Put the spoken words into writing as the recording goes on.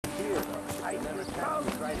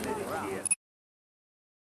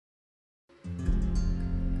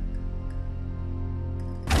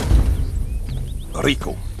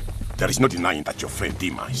Rico, there is no denying that your friend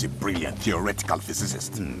Dima is a brilliant theoretical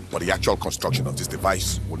physicist. But the actual construction of this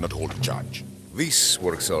device will not hold a charge. This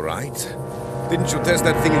works all right. Didn't you test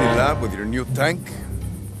that thing in the lab with your new tank?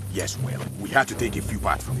 Yes, well, we had to take a few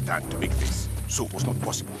parts from the tank to make this, so it was not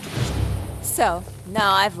possible to test. So,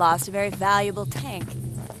 now I've lost a very valuable tank.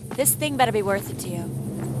 This thing better be worth it to you.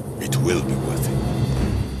 It will be worth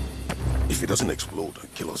it. If it doesn't explode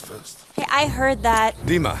and kill us first. Hey, I heard that.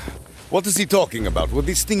 Dima, what is he talking about? Will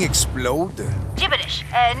this thing explode? Gibberish.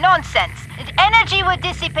 Nonsense. Energy will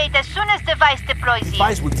dissipate as soon as device deploys in.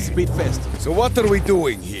 Device will dissipate fast. So what are we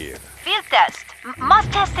doing here? Field test.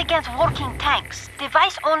 Must test against working tanks.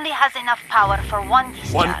 Device only has enough power for one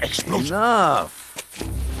discharge. One explosion. Enough.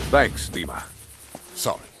 Thanks, Dima.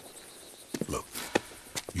 Sorry. Look,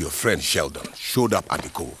 your friend Sheldon showed up at the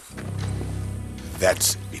cove.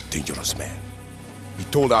 That's a dangerous man. He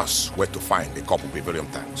told us where to find a couple Bavarian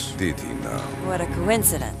tanks. Did he now? What a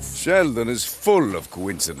coincidence. Sheldon is full of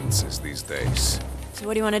coincidences these days. So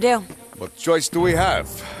what do you want to do? What choice do we have?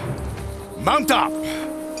 Mount up!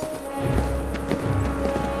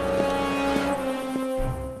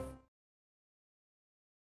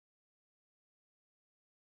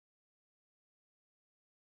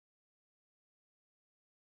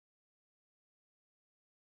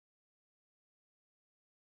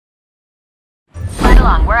 Right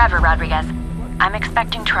along, wherever, Rodriguez. I'm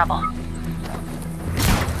expecting trouble.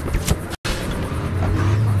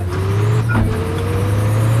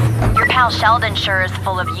 Your pal Sheldon sure is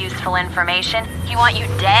full of useful information. You want you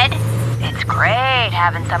dead? It's great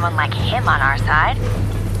having someone like him on our side.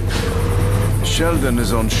 Sheldon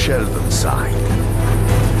is on Sheldon's side.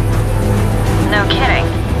 No kidding.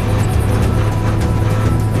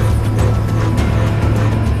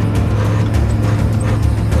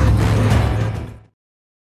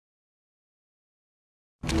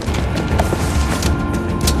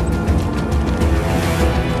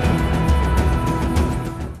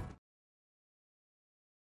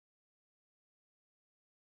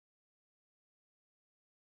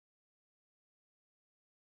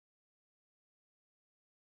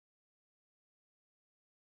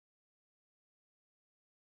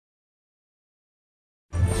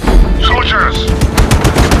 Soldiers!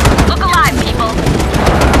 Look alive, people!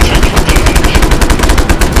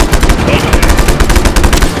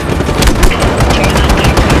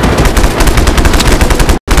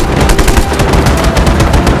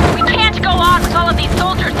 We can't go on with all of these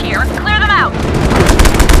soldiers here. Clear them out!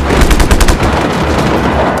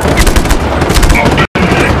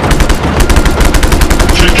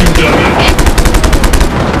 Taking damage.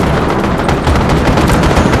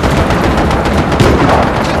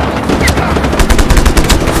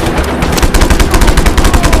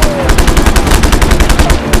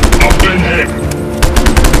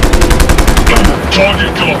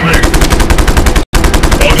 Target copy.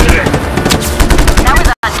 On hit. That was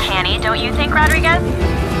uncanny, don't you think, Rodriguez?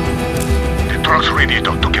 The truck's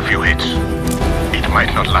radiator took a few hits. It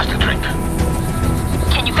might not last a trip.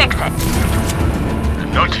 Can you fix it?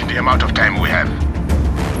 Not in the amount of time we have.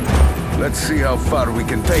 Let's see how far we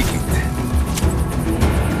can take it.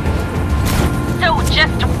 So,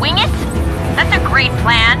 just wing it? That's a great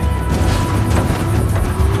plan.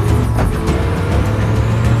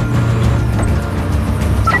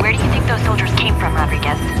 Where do you think those soldiers came from,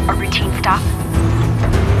 Rodriguez? A routine stop?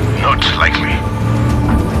 Not likely.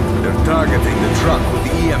 They're targeting the truck with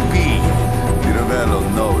the EMP. Miravello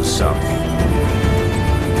knows something.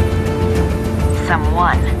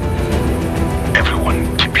 Someone.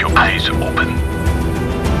 Everyone, keep your eyes open.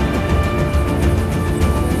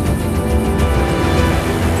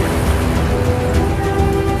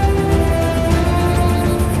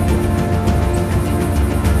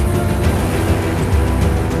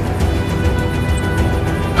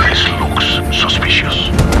 This looks suspicious.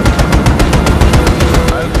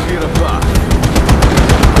 I'll clear a path.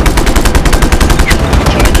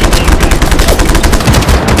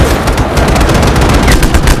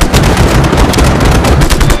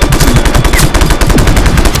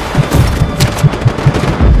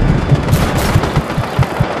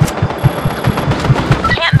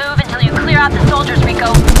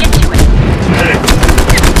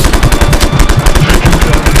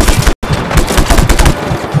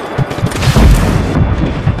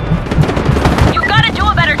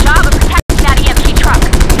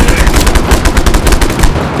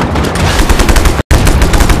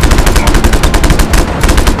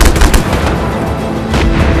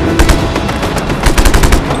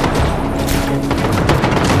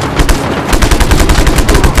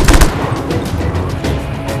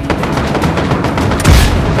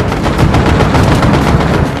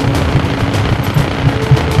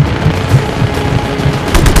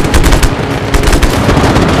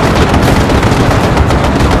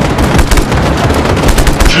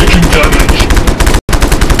 damage.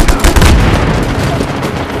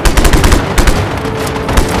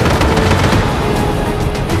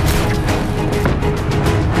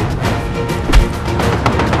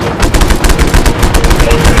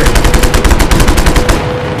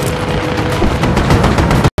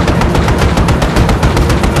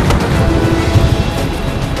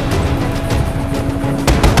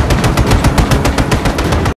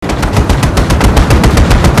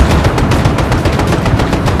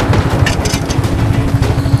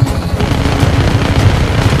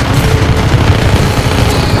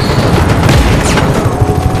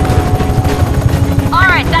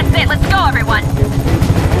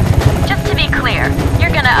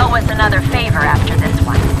 Another favor after this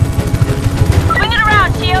one. Swing it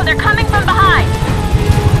around, Tio. They're coming from behind.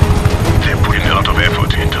 They're putting a lot of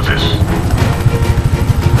effort into this.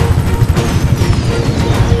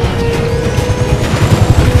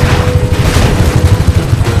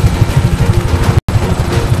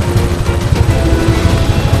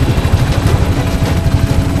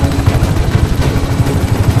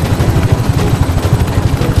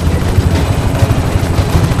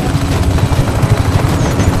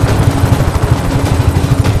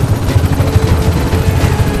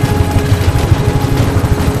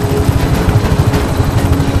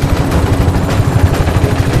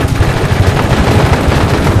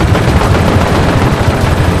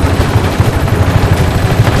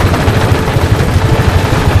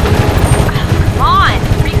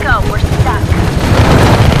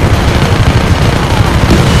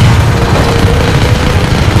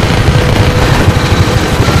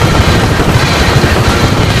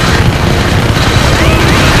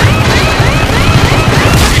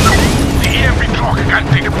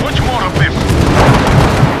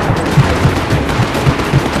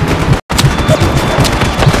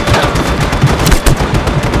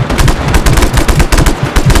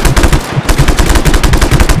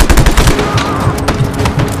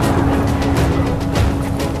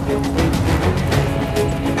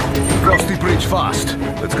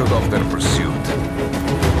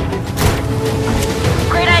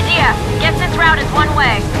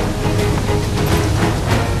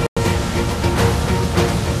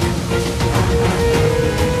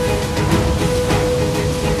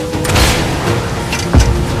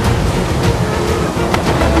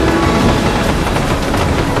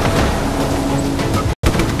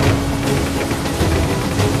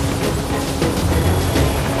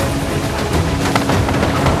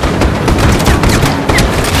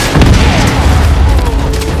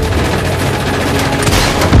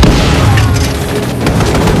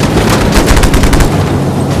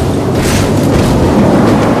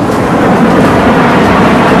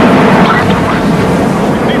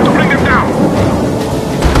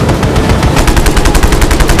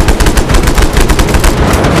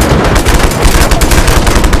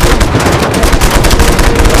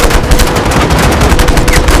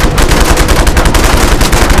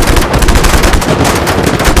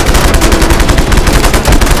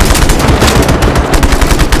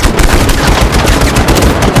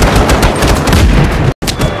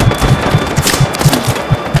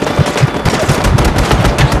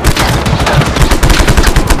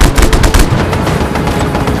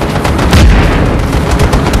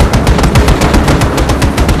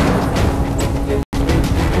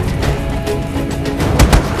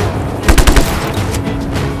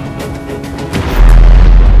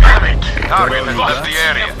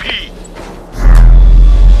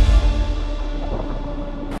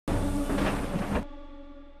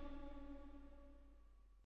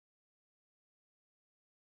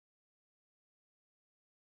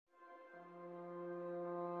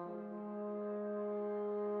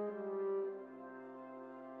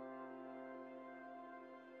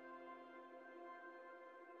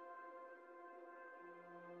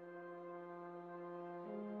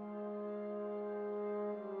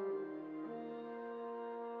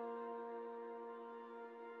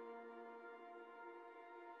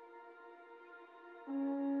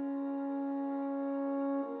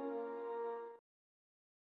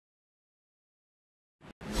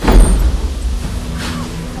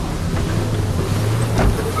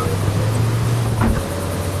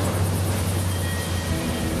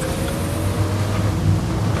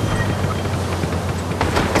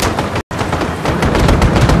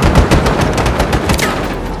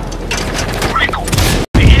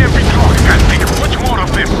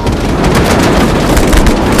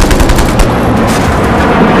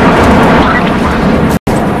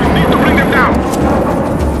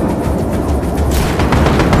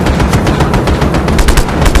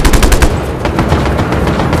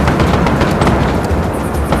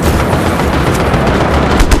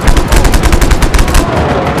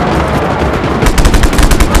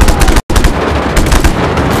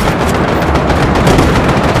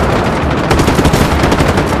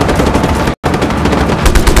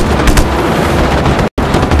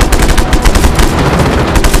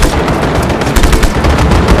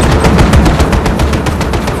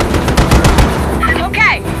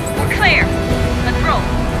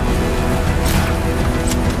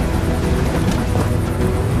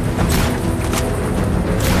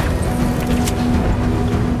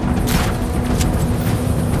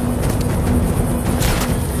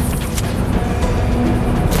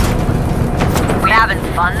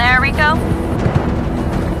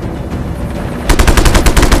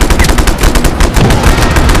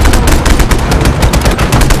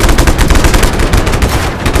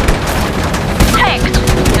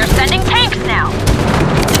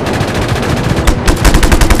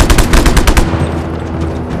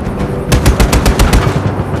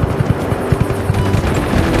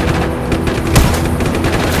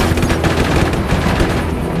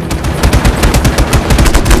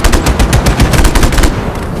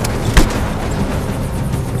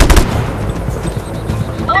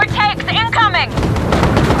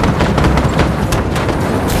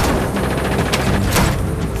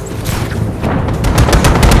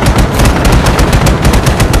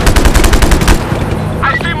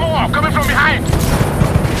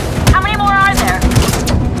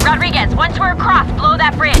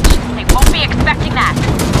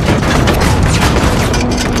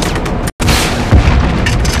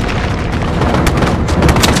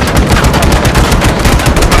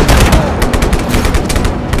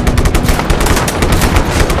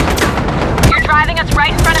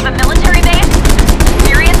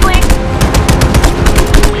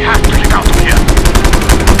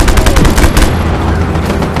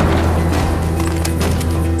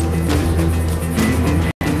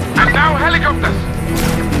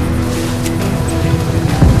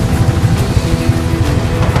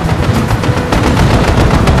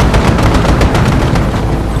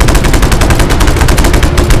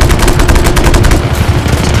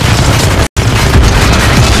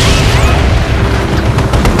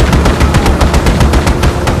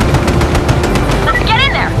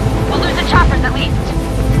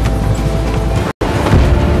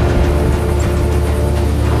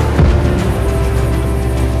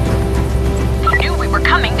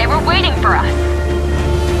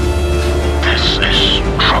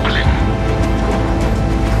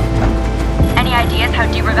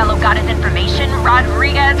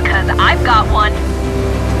 because I've got one.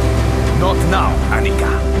 Not now,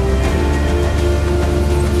 Annika.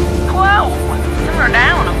 Whoa! Simmer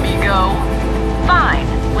down, amigo. Fine.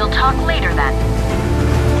 We'll talk later then.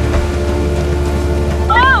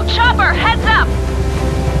 Whoa! Chopper! Heads up!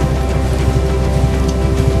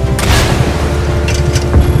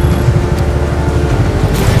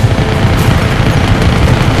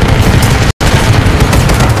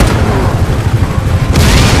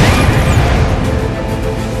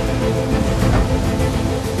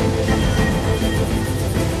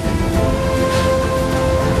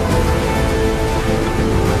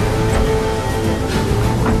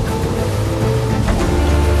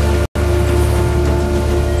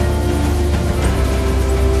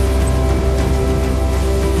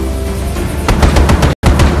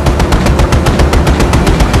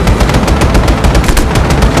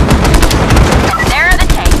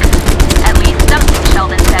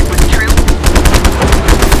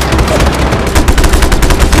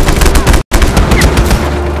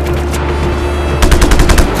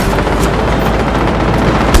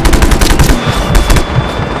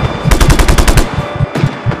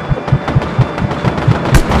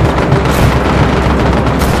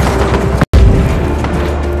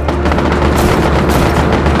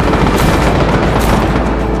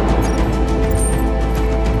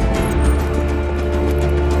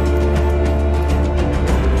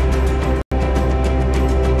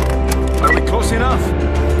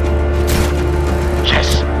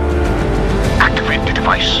 Yes. Activate the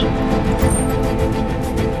device.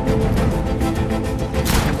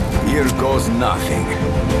 Here goes nothing.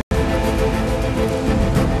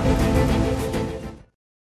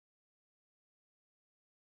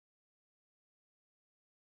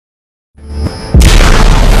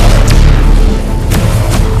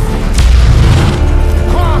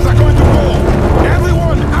 Cars are going to go!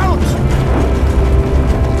 Everyone out!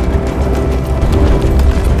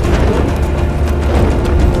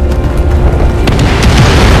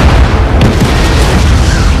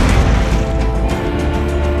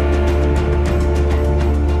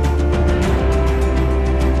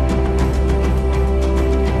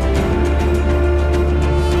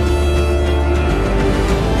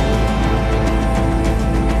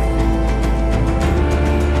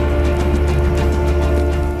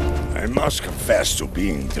 I must confess to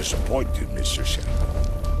being disappointed, Mr. Sheldon.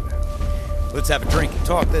 Let's have a drink and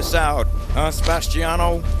talk this out, huh,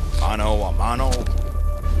 Sebastiano? Mano a mano?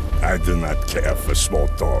 I do not care for small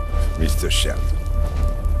talk, Mr. Sheldon.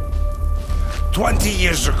 20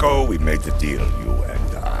 years ago, we made a deal, you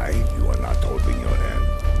and I. You are not holding your hand.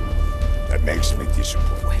 That makes me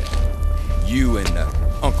disappointed. You and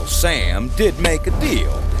Uncle Sam did make a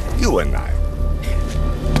deal. You and I.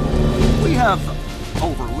 We have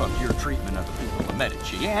overlooked your treatment of the people of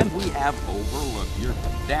Medici, and we have overlooked your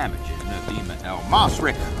damaging of Demon El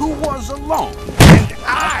Masri, who was alone. And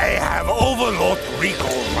I have overlooked Rico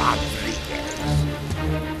Rodriguez.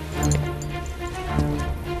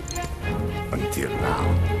 Until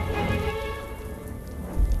now.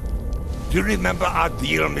 Do you remember our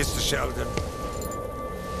deal, Mr. Sheldon?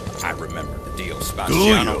 I remember the deal, Do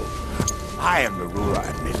Sebastiano. you? I am the ruler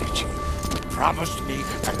of Medici. Promised me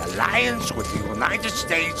an alliance with the United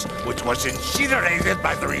States, which was incinerated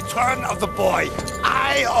by the return of the boy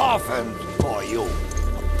I orphaned for you.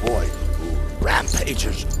 A boy who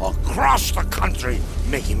rampages across the country,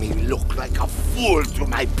 making me look like a fool to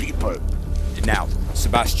my people. Now,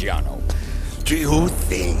 Sebastiano, Do you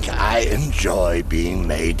think I enjoy being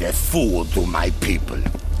made a fool to my people?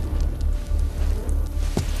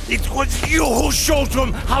 It was you who showed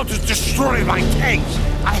them how to destroy my tanks.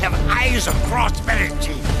 I have eyes across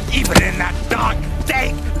Medici, even in that dark,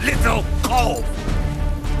 dank little cove.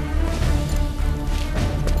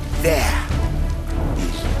 There,